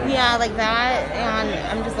neighborhood. Yeah, like that, and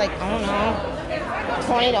I'm just like I don't know.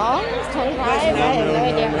 $20, $25. I have no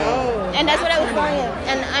idea. no. And that's what I was selling it,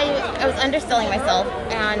 and I was underselling myself,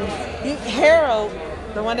 and Harold,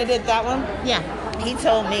 the one that did that one, yeah, he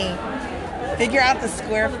told me, figure out the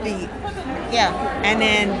square feet yeah, and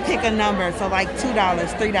then pick a number. So like $2, $3,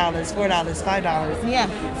 $4, $5.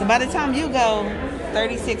 yeah. So by the time you go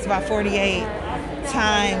 36 by 48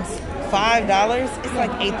 times $5, it's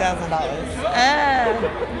like $8,000.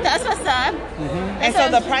 That's what's up. And so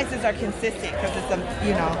the prices are consistent because it's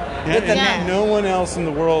with the And math. no one else in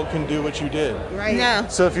the world can do what you did. Right. No.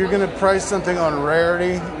 So if you're going to price something on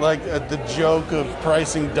rarity, like the joke of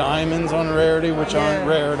pricing diamonds on rarity, which aren't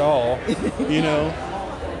rare at all, you know,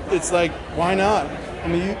 it's like, why not? I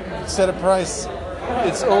mean, you set a price.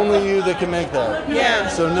 It's only you that can make that. Yeah.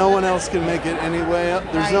 So no one else can make it anyway.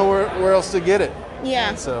 There's nowhere else to get it.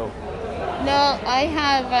 Yeah. So No, I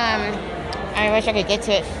have. I wish I could get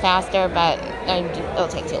to it faster, but it'll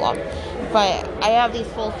take too long. But I have these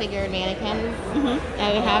full-figured mannequins.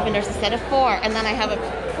 I have, and there's a set of 4, and then I have a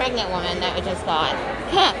pregnant woman that I just got,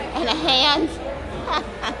 and a hand,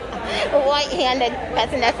 white-handed.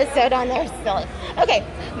 That's an episode on there. Silly. Okay,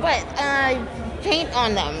 but paint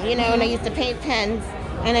on them, and I used to paint pens,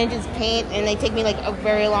 and I just paint, and they take me like a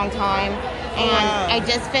very long time. And I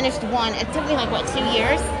just finished one. It took me like 2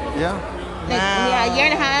 years. yeah. Like, yeah, a year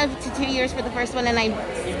and a half to 2 years for the first one, and I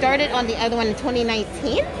started on the other one in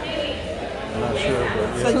 2019. I'm not sure.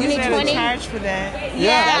 But So you better 2020? charge for that.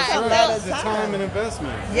 Yeah, that's a so- lot it's of a time and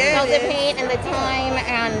investment. Yeah. So it the is. paint and the time,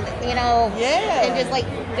 and Yeah. and just like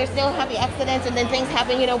there's still happy accidents, and then things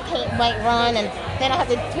happen. Paint might run, and then I have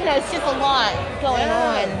to, it's just a lot going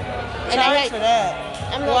on. And Charge for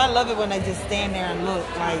that. I'm Well, like- I love it when they just stand there and look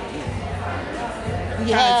like trying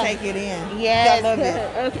Yeah. to take it in. Yes. I love it.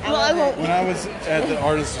 Okay. I Well, I love won't. When I was at the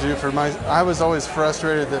Art Institute I was always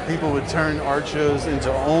frustrated that people would turn art shows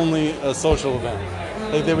into only a social event.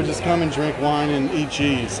 Like they would just come and drink wine and eat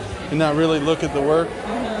cheese and not really look at the work.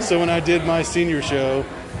 So when I did my senior show,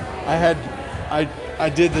 I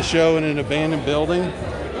did the show in an abandoned building,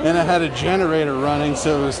 and I had a generator running,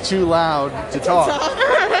 so it was too loud to talk.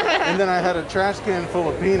 And then I had a trash can full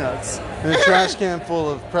of peanuts, and a trash can full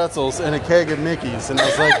of pretzels, and a keg of Mickeys. And I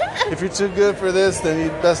was like, if you're too good for this, then you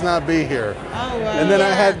best not be here. Oh, wow. And then I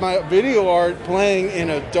had my video art playing in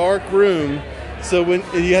a dark room, so when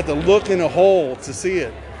you had to look in a hole to see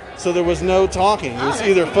it. So there was no talking. It was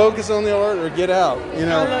either focus on the art or get out. You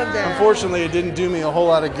know, I love that. unfortunately, it didn't do me a whole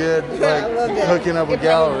lot of good, I love like that. hooking up with It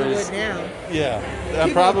probably galleries. would now. Yeah,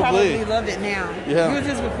 People probably love it now. Yeah. You were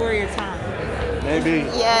just before your time. Maybe.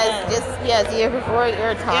 Yes, year before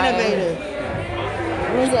your time. Innovative.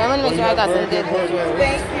 Let me see, I want to make sure I got some good pictures.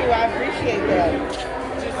 Thank you. I appreciate that.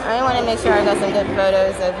 I want to make sure I got some good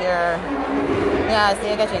photos of your. Yeah, see,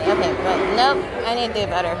 I got you. Okay, but nope, I need to do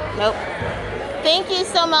better. Nope. Thank you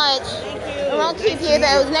so much. I won't keep you,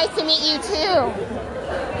 though. It was nice to meet you, too.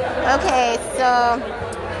 Okay, so.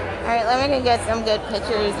 Alright, let me go get some good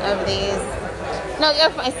pictures of these. No, you're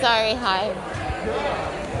fine. Sorry, hi.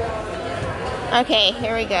 Okay,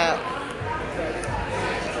 here we go.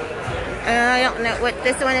 I don't know what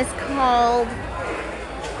this one is called.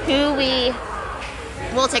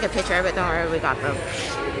 We'll take a picture of it. Don't worry, we got them.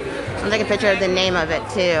 I'll take a picture of the name of it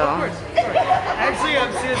too. Actually,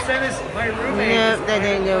 I'm saying this. My roommate Nope, that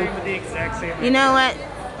didn't go. with the exact same. You know what?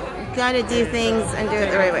 Gotta do things and do it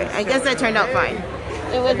the right way. I guess that turned out fine.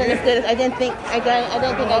 It wasn't as good as I didn't think. I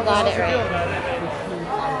don't think I got it right.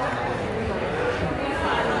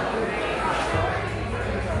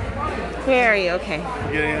 Where are you? Okay.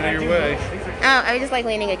 Getting out of your way. Oh, I just like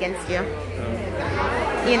leaning against you.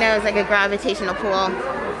 You know, it's like a gravitational pull.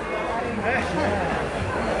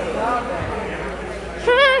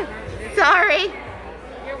 Sorry.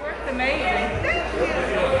 Your work's amazing.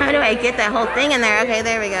 How do I get that whole thing in there? Okay,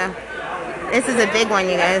 there we go. This is a big one,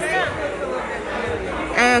 you guys.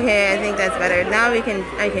 Okay, I think that's better. Now I can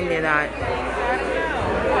do that.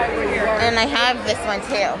 And I have this one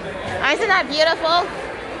too. Isn't that beautiful?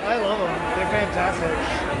 I love them. They're fantastic.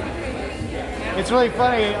 It's really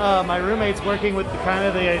funny. My roommate's working with kind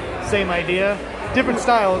of the same idea, different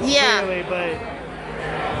styles, clearly, but.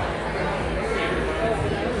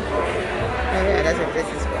 Oh yeah, that's what this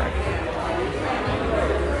is for.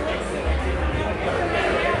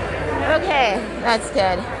 Okay, that's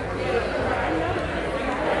good.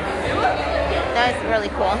 That's really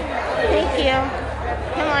cool. Thank you.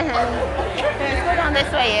 Come on, honey. Let's go down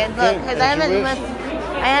this way. Look, because I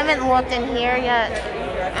haven't looked in here yet.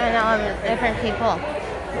 I know I'm different people.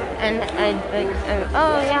 And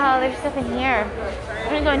oh yeah, there's stuff in here.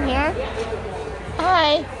 I'm gonna go in here.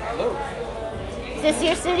 Hi. Hello. Is this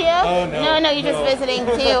your studio? Oh, no. No, you're just visiting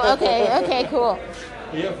too. Okay, cool.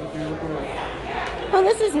 Yeah. Oh,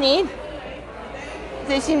 this is neat.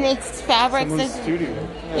 So she makes fabrics. Someone's studio.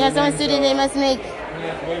 Yeah, someone's studio. They must make.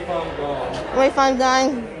 Yeah, Wei Fang Gong. Wei Fang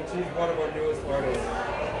Gong. She's one of our newest artists.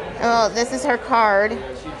 Oh, this is her card.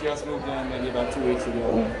 Yeah, she just moved in maybe about 2 weeks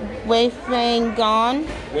ago. Wei Fang Gong.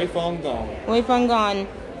 Wei Fang Gong. Wei Fang Gong.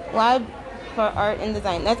 Lab for Art and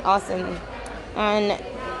Design. That's awesome. And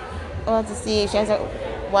we'll have to see. She has a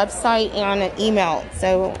website and an email,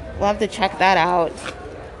 so we'll have to check that out.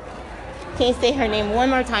 Can you say her name one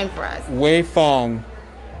more time for us? Wei Fang.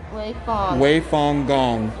 Wei Fang. Wei Fang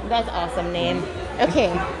Gong. That's an awesome name.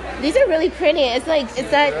 Okay, these are really pretty. It's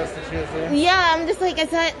that. Yeah, I'm just like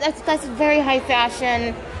that's very high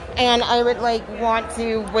fashion, and I would like want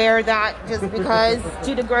to wear that just because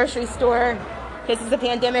to the grocery store because it's a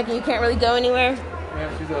pandemic and you can't really go anywhere.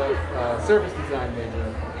 Yeah, she's a surface design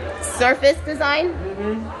major. Surface design?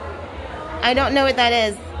 Mm-hmm. I don't know what that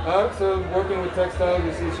is. So working with textiles,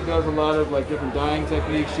 you see she does a lot of like different dyeing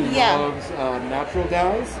techniques. She loves natural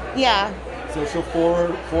dyes. Yeah. So she'll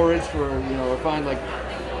forage for find like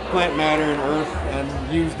plant matter and earth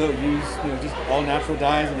and use just all natural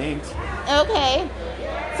dyes and inks. Okay.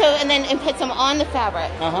 So and put some on the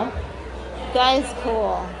fabric. That is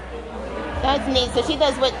cool. That's neat. So she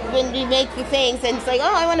does when we make the things and it's like,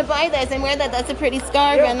 oh, I want to buy this and wear that. That's a pretty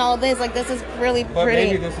scarf and all this. Like this is really But pretty.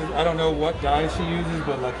 maybe this is, I don't know what dye she uses,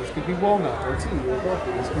 but like this could be walnut or tea or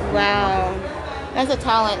coffee. This could be Wow. That's a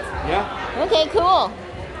talent. Yeah. Okay, cool.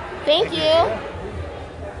 Thank you.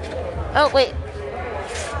 Oh, wait.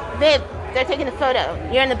 Babe, they're taking a photo.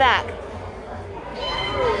 You're in the back.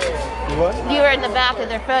 What? You were in the back of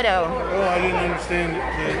their photo. Oh, I didn't understand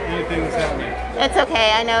anything that's happening. It's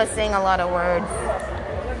okay. I know saying a lot of words.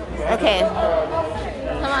 Okay.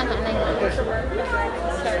 Come on, honey.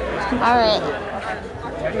 All right.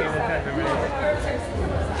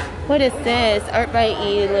 What is this? Art by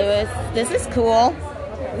E. Lewis. This is cool.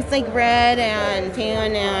 It's like red and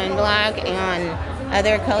tan and black and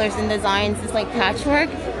other colors and designs. It's like patchwork.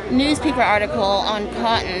 Newspaper article on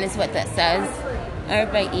cotton is what that says.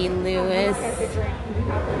 Art by E. Lewis.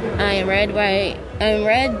 I am red,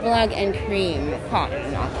 black, and cream.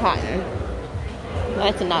 Cotton, not cotton.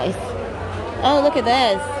 That's nice. Oh, look at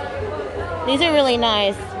this. These are really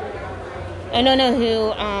nice. I don't know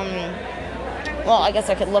who, well, I guess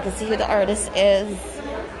I could look and see who the artist is.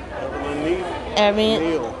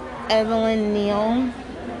 Evelyn Neal.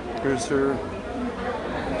 Here's her.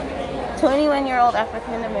 21-year-old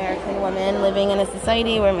African American woman living in a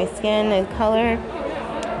society where my skin and color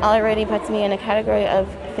already puts me in a category of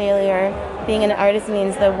failure. Being an artist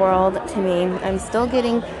means the world to me. I'm still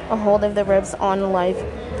getting a hold of the ropes on life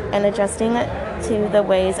and adjusting to the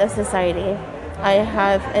ways of society. I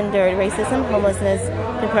have endured racism, homelessness,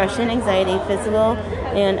 depression, anxiety, physical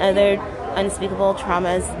and other unspeakable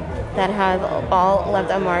traumas that have all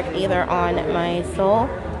left a mark either on my soul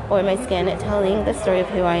or my skin, telling the story of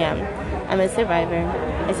who I am. I'm a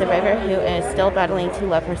survivor who is still battling to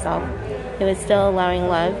love herself, who is still allowing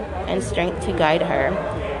love and strength to guide her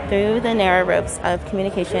through the narrow ropes of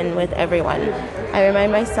communication with everyone. I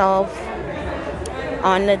remind myself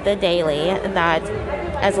on the daily that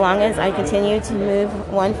as long as I continue to move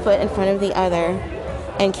one foot in front of the other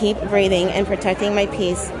and keep breathing and protecting my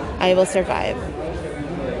peace, I will survive.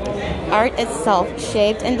 Art itself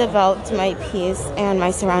shaped and developed my peace and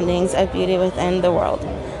my surroundings of beauty within the world.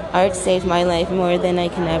 Art saved my life more than I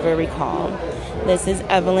can ever recall. This is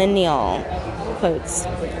Evelyn Neal, quotes.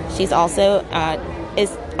 She's also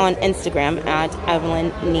is on Instagram at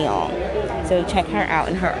Evelyn Neal. So check her out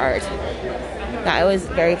and her art. That was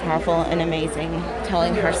very powerful and amazing,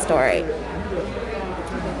 telling her story.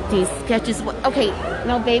 These sketches, okay,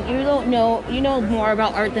 no babe, you know more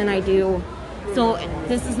about art than I do. So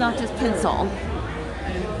this is not just pencil.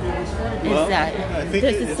 Well, that, I think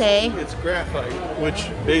it's graphite, which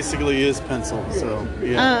basically is pencil. So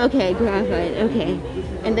yeah. Oh, okay, graphite. Okay,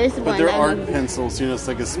 and this one. But they're art pencils. It's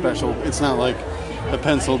like a special. It's not like a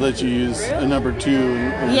pencil that you use a number 2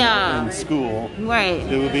 in school. Right.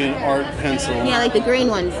 It would be an art pencil. Yeah, like the green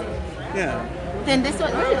ones. Yeah. Then this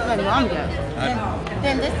one. Where did my mom go?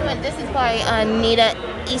 Then this one. This is by Anita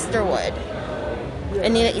Easterwood.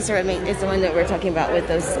 Anita Easterwood is the one that we're talking about with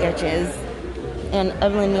those sketches. And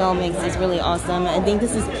Evelyn Neal makes this really awesome. I think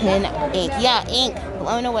this is pen ink. Yeah, ink.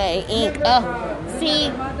 Blown away. Ink. Oh,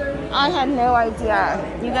 see? I had no idea.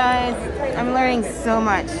 You guys, I'm learning so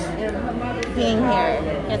much being here.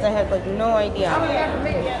 Because I had like no idea.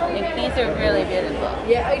 Like, these are really beautiful.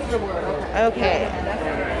 Okay.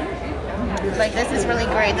 Like, this is really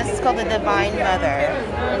great. This is called the Divine Mother.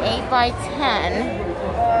 An 8x10.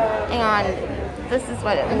 And this is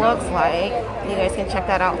what it looks like. You guys can check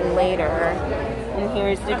that out later. And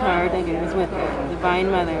here's the card that goes with it.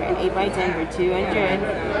 Divine Mother, an 8x10 for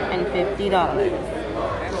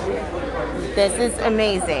 $250. This is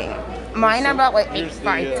amazing. Mine are about like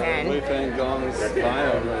 8x10. Wei Fang Gong's bio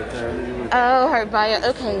right there. Oh, her bio.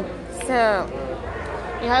 Okay, so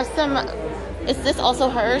you have some. Is this also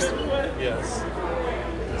hers? Yes.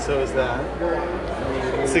 So is that.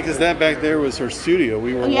 See, because that back there was her studio.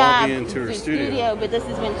 We were walking into her studio. But this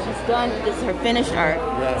is when she's done. This is her finished art.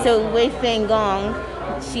 Yeah. So Wei Fang Gong,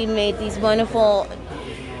 she made these wonderful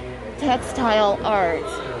textile art.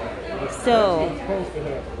 So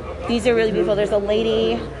these are really beautiful. There's a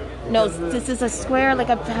lady. No, this is a square, like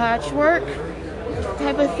a patchwork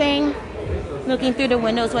type of thing. Looking through the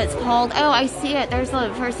window is what it's called. Oh, I see it. There's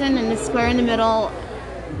a person in the square in the middle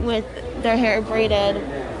with their hair braided,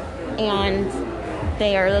 and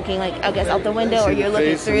they are looking like, I guess, out the window, or you're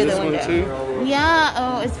looking through the window. Yeah,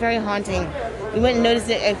 oh, it's very haunting. You wouldn't notice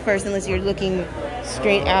it at first unless you're looking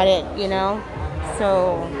straight at it, you know?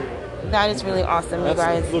 So that is really awesome, you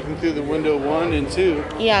guys. Looking through the window 1 and 2.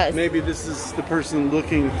 Yes. Maybe this is the person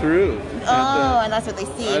looking through. And that's what they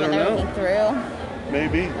see when they're looking through.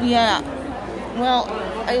 Maybe. Yeah. Well,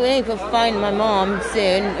 I need to find my mom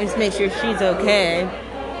soon. Just make sure she's okay.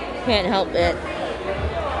 Can't help it.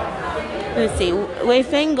 Let's see. Wei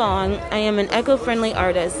Fang Gong. I am an eco-friendly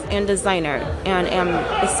artist and designer, and am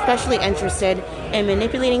especially interested in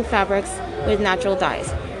manipulating fabrics with natural dyes.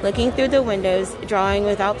 Looking through the windows, drawing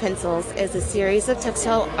without pencils, is a series of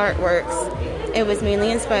textile artworks. It was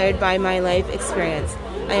mainly inspired by my life experience.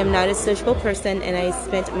 I am not a sociable person, and I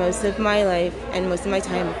spent most of my life and most of my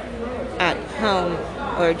time at home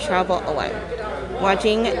or travel alone.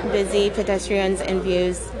 Watching busy pedestrians and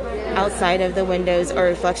views outside of the windows or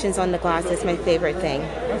reflections on the glass is my favorite thing.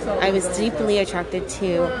 I was deeply attracted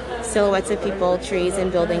to silhouettes of people, trees,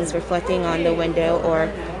 and buildings reflecting on the window or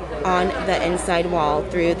on the inside wall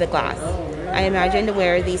through the glass. I imagined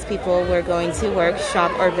where these people were going to work,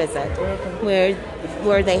 shop, or visit.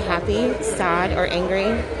 Were they happy, sad, or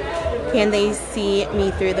angry? Can they see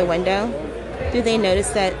me through the window? Do they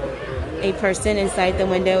notice that a person inside the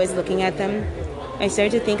window is looking at them? I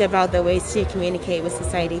started to think about the ways to communicate with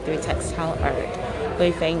society through textile art.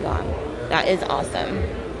 Wei Fang Gong. That is awesome.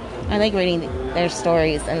 I like reading their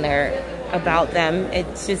stories and their about them. It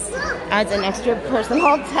just adds an extra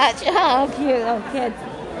personal touch. Oh, cute little kids.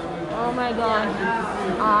 Oh my god.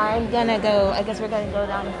 I'm gonna go. I guess we're gonna go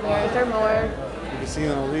downstairs. Is there more? Have you seen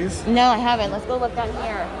all these? No, I haven't. Let's go look down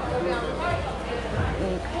here.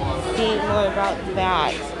 See more about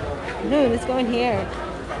that. No, let's go in here.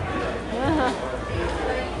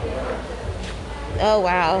 Oh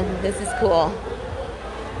wow, this is cool.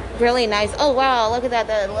 Really nice. Oh wow, look at that.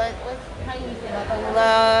 How do you say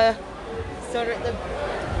that?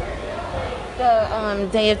 The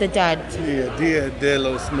Day of the Dead. Yeah, Dia de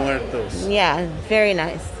los Muertos. Yeah, very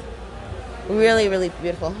nice. Really, really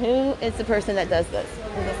beautiful. Who is the person that does this?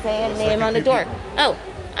 Does it say a name on the door? Oh,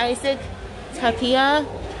 Isaac Tapia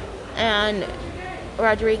and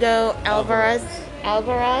Rodrigo Alvarez. I'm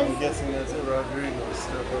guessing that's it, Rodrigo's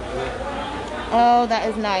stuff over there. Oh, that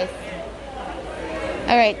is nice.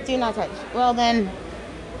 All right, do not touch. Well then,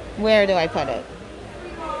 where do I put it?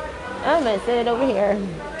 I'm gonna sit it over here.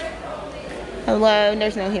 Hello,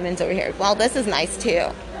 there's no humans over here. Well, this is nice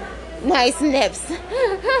too. Nice nips.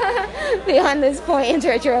 Beyond this point,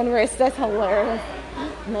 enter at your own risk. That's hilarious.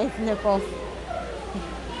 Nice nipples.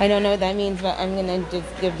 I don't know what that means, but I'm gonna just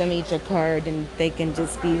give them each a card and they can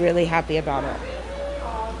just be really happy about it.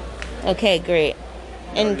 Okay, great.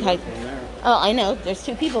 And oh, I know. There's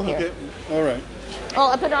 2 people here. Okay, all right. Oh,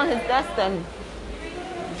 I put it on his desk then.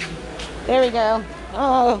 There we go.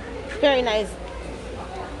 Oh, very nice.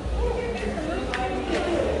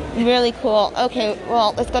 Really cool. Okay,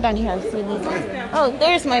 well, let's go down here and see these. Oh,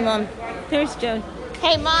 there's my mom. There's Joan.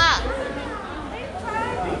 Hey, Mom.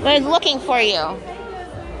 We're looking for you.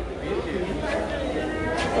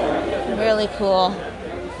 Really cool.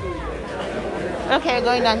 Okay, we're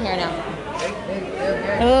going down here now.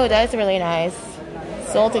 Oh, that's really nice.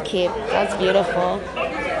 Soul to Keep. That's beautiful.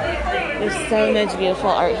 There's so much beautiful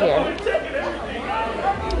art here.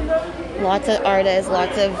 Lots of artists,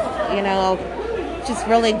 lots of, just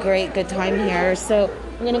really great, good time here. So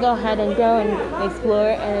I'm going to go ahead and go and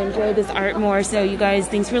explore and enjoy this art more. So you guys,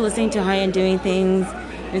 thanks for listening to High End Doing Things.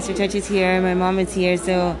 Mr. Touch is here. My mom is here.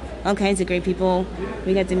 So all kinds of great people.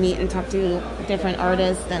 We got to meet and talk to different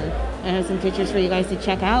artists. And I have some pictures for you guys to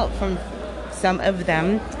check out from some of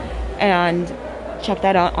them. And check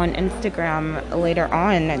that out on Instagram later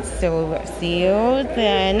on. So see you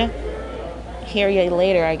then. Hear you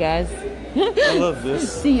later, I guess. I love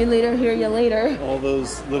this. See you later, hear you later. All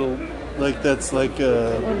those little, that's like what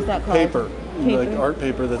is that called? paper, like art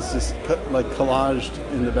paper that's just collaged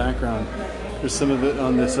in the background. There's some of it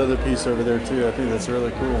on this other piece over there too. I think that's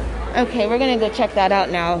really cool. Okay, we're gonna go check that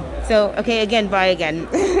out now. So, okay, again, bye again.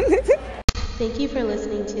 Thank you for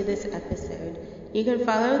listening to this episode. You can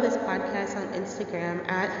follow this podcast on Instagram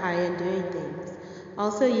at High End Doing Things.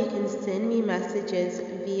 Also, you can send me messages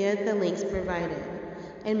via the links provided.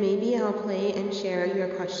 And maybe I'll play and share your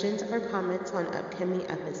questions or comments on upcoming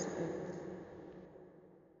episodes.